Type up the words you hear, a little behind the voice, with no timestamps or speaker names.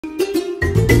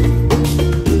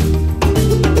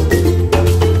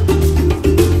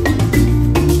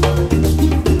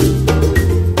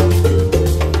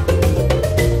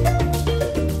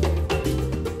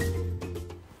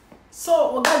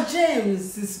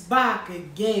back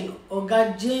again.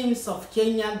 Oga James of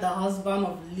Kenya, the husband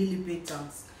of Lily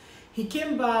Petals. He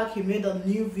came back, he made a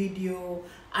new video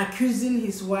accusing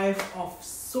his wife of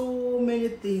so many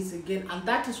things again, and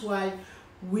that is why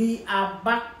we are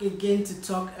back again to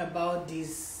talk about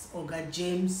this Oga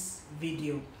James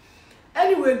video.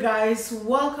 Anyway guys,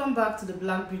 welcome back to the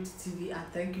Black Beauty TV, and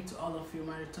thank you to all of you,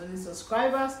 my returning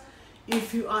subscribers.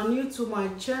 If you are new to my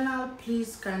channel,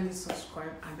 please kindly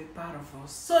subscribe and be part of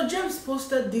us. So James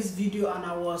posted this video and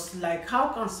I was like, how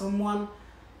can someone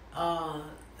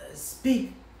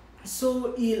speak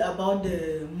so ill about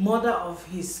the mother of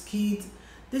his kid?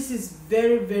 This is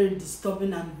very, very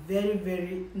disturbing and very,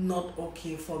 very not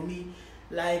okay for me.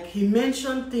 Like, he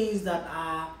mentioned things that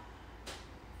are,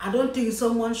 I don't think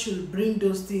someone should bring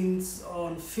those things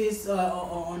on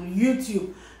on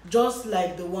YouTube, just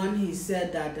like the one he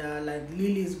said that like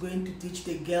Lily is going to teach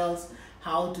the girls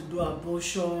how to do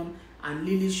abortion, and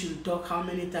Lily should talk how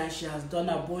many times she has done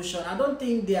abortion. I don't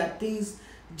think there are things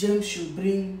James should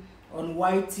bring on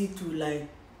YT to like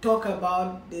talk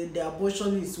about the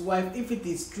abortion his wife, if it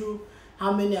is true,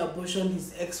 how many abortions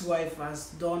his ex-wife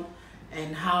has done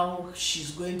and how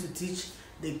she's going to teach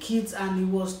the kids. And he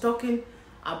was talking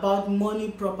about money,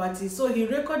 property. So he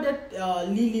recorded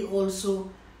Lily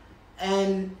also,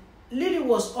 and Lily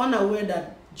was unaware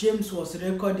that James was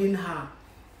recording her.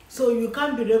 So you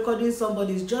can't be recording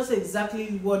somebody. It's just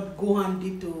exactly what Gohan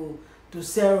did to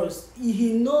Saros.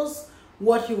 He knows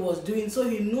what he was doing, so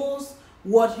he knows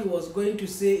what he was going to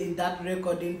say in that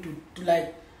recording to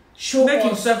like show make us,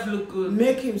 himself look good,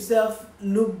 make himself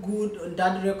look good on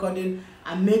that recording,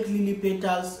 and make Lily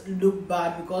Petals look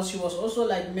bad, because she was also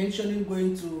like mentioning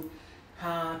going to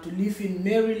live in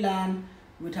Maryland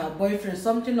with her boyfriend,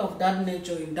 something of that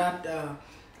nature in that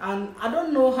and I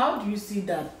don't know, how do you see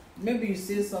that? Maybe you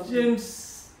say something.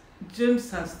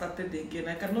 James has started again.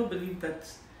 I cannot believe that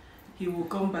he will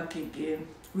come back again.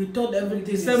 We thought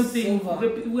everything the same is thing over.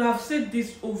 We have said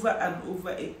this over and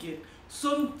over again.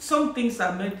 Some things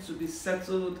are meant to be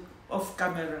settled off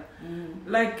camera.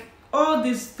 Like all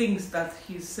these things that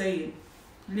he's saying,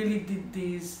 Lily did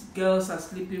this, girls are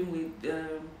sleeping with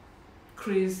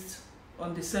Chris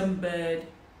on the same bed.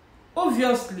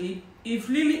 Obviously, if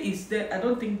Lily is there, I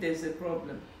don't think there's a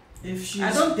problem. If she's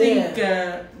I don't there,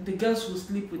 think the girls will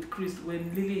sleep with Chris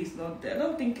when Lily is not there. I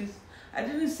don't think it's, I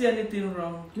didn't see anything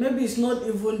wrong. maybe it's not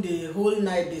even the whole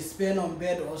night they spend on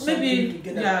bed or something Maybe,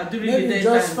 together. yeah, during maybe the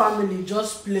just daytime. family,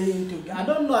 just playing together. I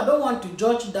don't know. I don't want to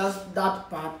judge that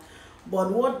part.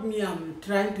 But what me I'm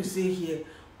trying to say here,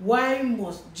 why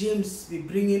must James be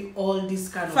bringing all this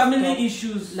kind of family stuff,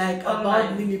 issues like online?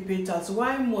 about Lily Petals?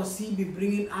 Why must he be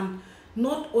bringing, and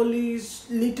not only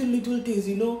little things,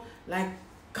 you know, like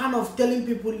kind of telling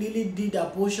people Lily did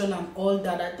abortion and all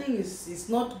that? I think it's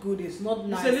not good. It's not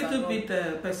nice. It's a little bit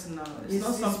personal. It's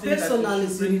not something personal, that you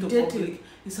it's should bring to irritating. public.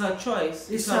 It's her choice.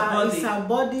 It's her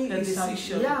body. her It's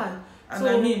decision. her, yeah. And So,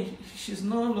 I mean, she's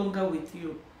no longer with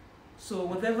you. So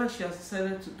whatever she has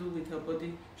decided to do with her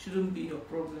body shouldn't be your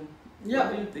problem. yeah,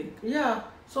 What do you think? yeah.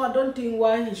 So I don't think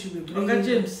why he should be bringing. Okay,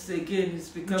 James again is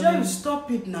becoming James, stop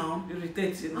it now.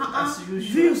 irritating as usual.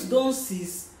 Views don't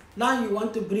cease. Now you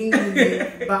want to bring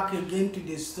him back again to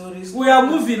the stories. We are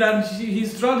moving, and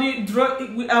he's drawing.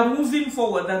 We are moving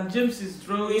forward, and James is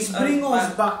drawing. It's bring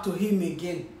us back to him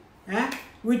again. Eh?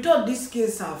 We thought this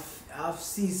case have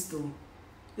ceased though.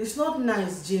 It's not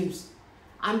nice, James.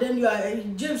 And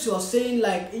then James was saying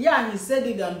like, yeah, he said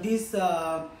it on this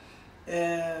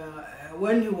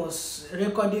when he was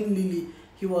recording Lily.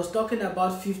 He was talking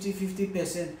about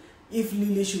 50%. If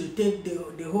Lily should take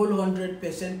the whole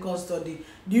 100% custody.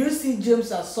 Do you see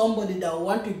James as somebody that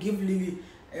want to give Lily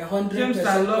 100% James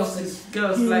that loves custody? his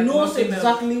girls, He like knows nothing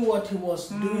exactly what he was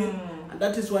doing, Hmm. and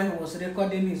that is why he was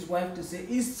recording his wife to say,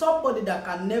 he's somebody that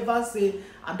can never say,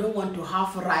 I don't want to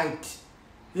have right.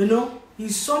 You know,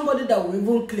 he's somebody that will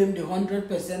even claim the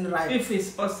 100% right. If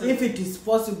it's possible. If it is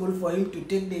possible for him to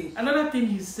take the... Another thing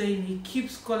he's saying, he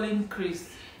keeps calling Chris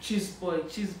cheese boy.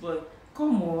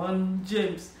 Come on,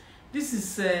 James. This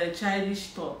is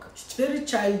childish talk. It's very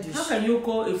childish. How can you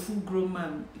call a full-grown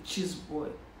man a cheese boy?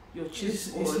 Your cheese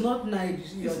boy. It's not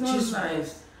nice. It's not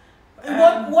nice.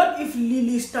 What if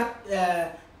Lily start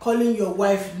calling your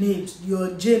wife names,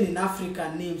 your Jane in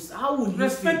Africa names? How would you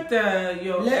respect feel?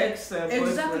 your ex-boyfriend?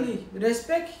 Exactly.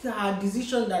 Respect her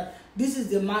decision that this is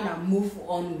the man I move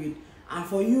on with. And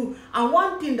for you, and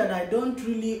one thing that I don't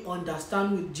really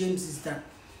understand with James is that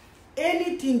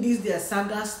anything their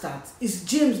saga starts, it's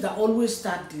James that always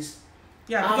start this.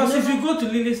 Yeah, because if you go to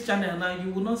Lily's channel now,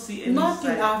 you will not see any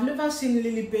nothing. side. I've never seen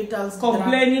Lily Petals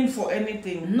complaining for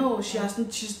anything. No, she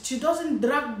hasn't. She doesn't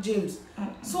drag James.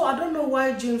 So I don't know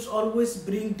why James always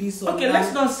bring this. Okay,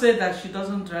 let's not say that she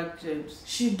doesn't drag James.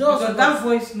 She does. Because that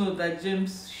voice note that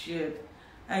James shared,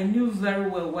 I knew very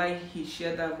well why he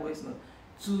shared that voice note,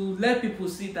 to let people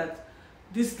see that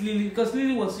this Lily, because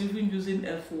Lily was even using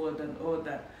F word and all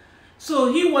that.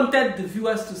 So he wanted the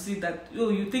viewers to see that, oh,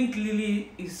 you think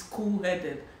Lily is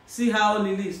cool-headed. See how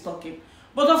Lily is talking.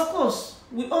 But of course,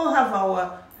 we all have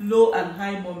our low and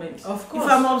high moments. Of course.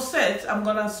 If I'm upset, I'm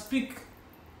going to speak.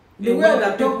 The way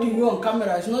I talk to you on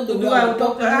camera is not the way I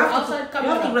talk to you outside camera.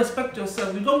 You have to respect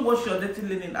yourself. You don't wash your dirty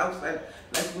linen outside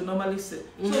like we normally say.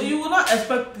 So you will not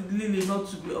expect Lily not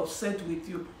to be upset with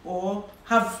you or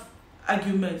have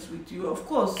arguments with you. Of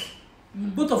course,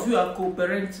 both of you are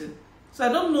co-parenting. So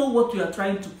I don't know what you are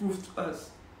trying to prove to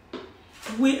us.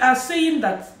 We are saying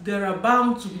that there are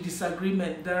bound to be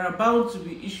disagreement, there are bound to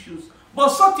be issues, but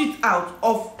sort it out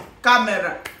off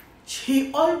camera.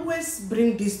 He always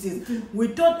bring this thing. We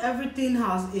thought everything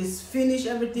is finished,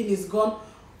 everything is gone,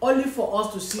 only for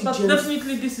us to see but James.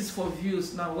 definitely this is for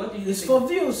views now. What do you think? It's for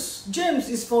views. James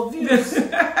is for views.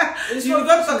 You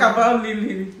don't talk about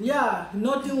Lily. Yeah,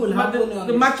 nothing will happen.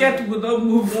 The market will not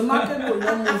move. The market will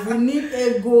not move. We need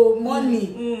ego,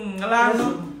 money.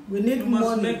 We need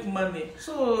money. Make money.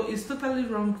 So it's totally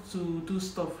wrong to do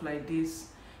stuff like this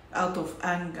out of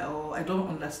anger or I don't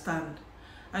understand.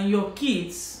 And your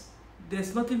kids,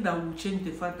 there's nothing that will change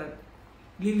the fact that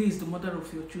Lily is the mother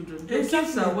of your children. Your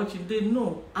kids are watching, they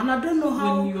know. And I don't know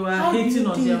how, when you are hating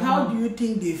on their mom. How do you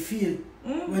think they feel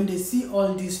when they see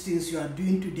all these things you are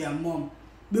doing to their mom?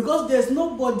 Because there's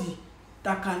nobody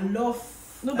that can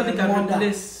love nobody can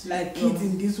replace like kids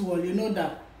in this world. You know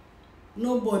that.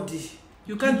 Nobody.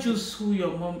 You can't choose who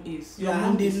your mom is. Your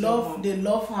mom and they is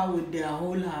love her with their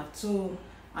whole heart. So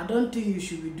I don't think you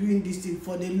should be doing this thing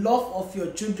for the love of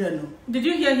your children. Did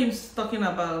you hear him talking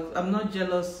about, I'm not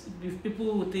jealous? If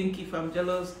people would think if I'm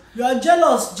jealous. You are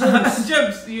jealous, James.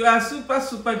 James, you are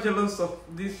super jealous of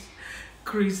this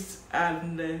Chris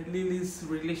and Lily's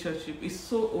relationship. It's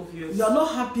so obvious. You are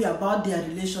not happy about their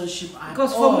relationship at all.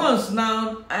 Because for months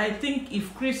now, I think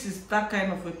if Chris is that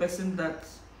kind of a person that,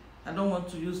 I don't want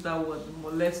to use that word,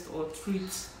 molest or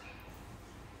treat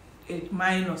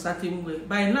mine or certain way.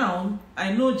 By now,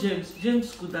 I know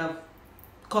James could have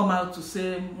come out to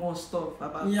say more stuff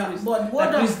about Chris. But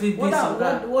what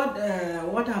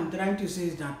I'm trying to say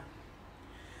is that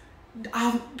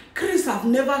Chris have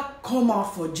never come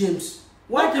out for James.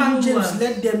 Why can't James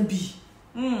let them be?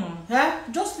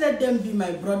 Just let them be,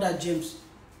 my brother James.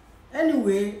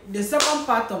 Anyway, the second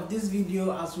part of this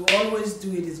video, as we always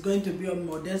do it, is going to be on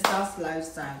Modesta's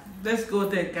lifestyle. Let's go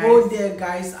there, guys. Go there,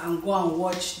 guys, and go and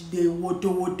watch the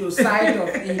woto side of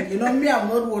it. You know me, I'm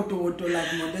not woto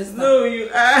like Modesta. No, you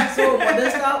are. So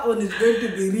Modesta own is going to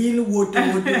be real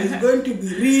woto. It's going to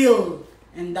be real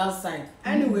in that side.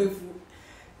 Anyway,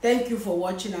 thank you for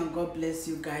watching and God bless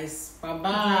you guys.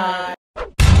 Bye-bye.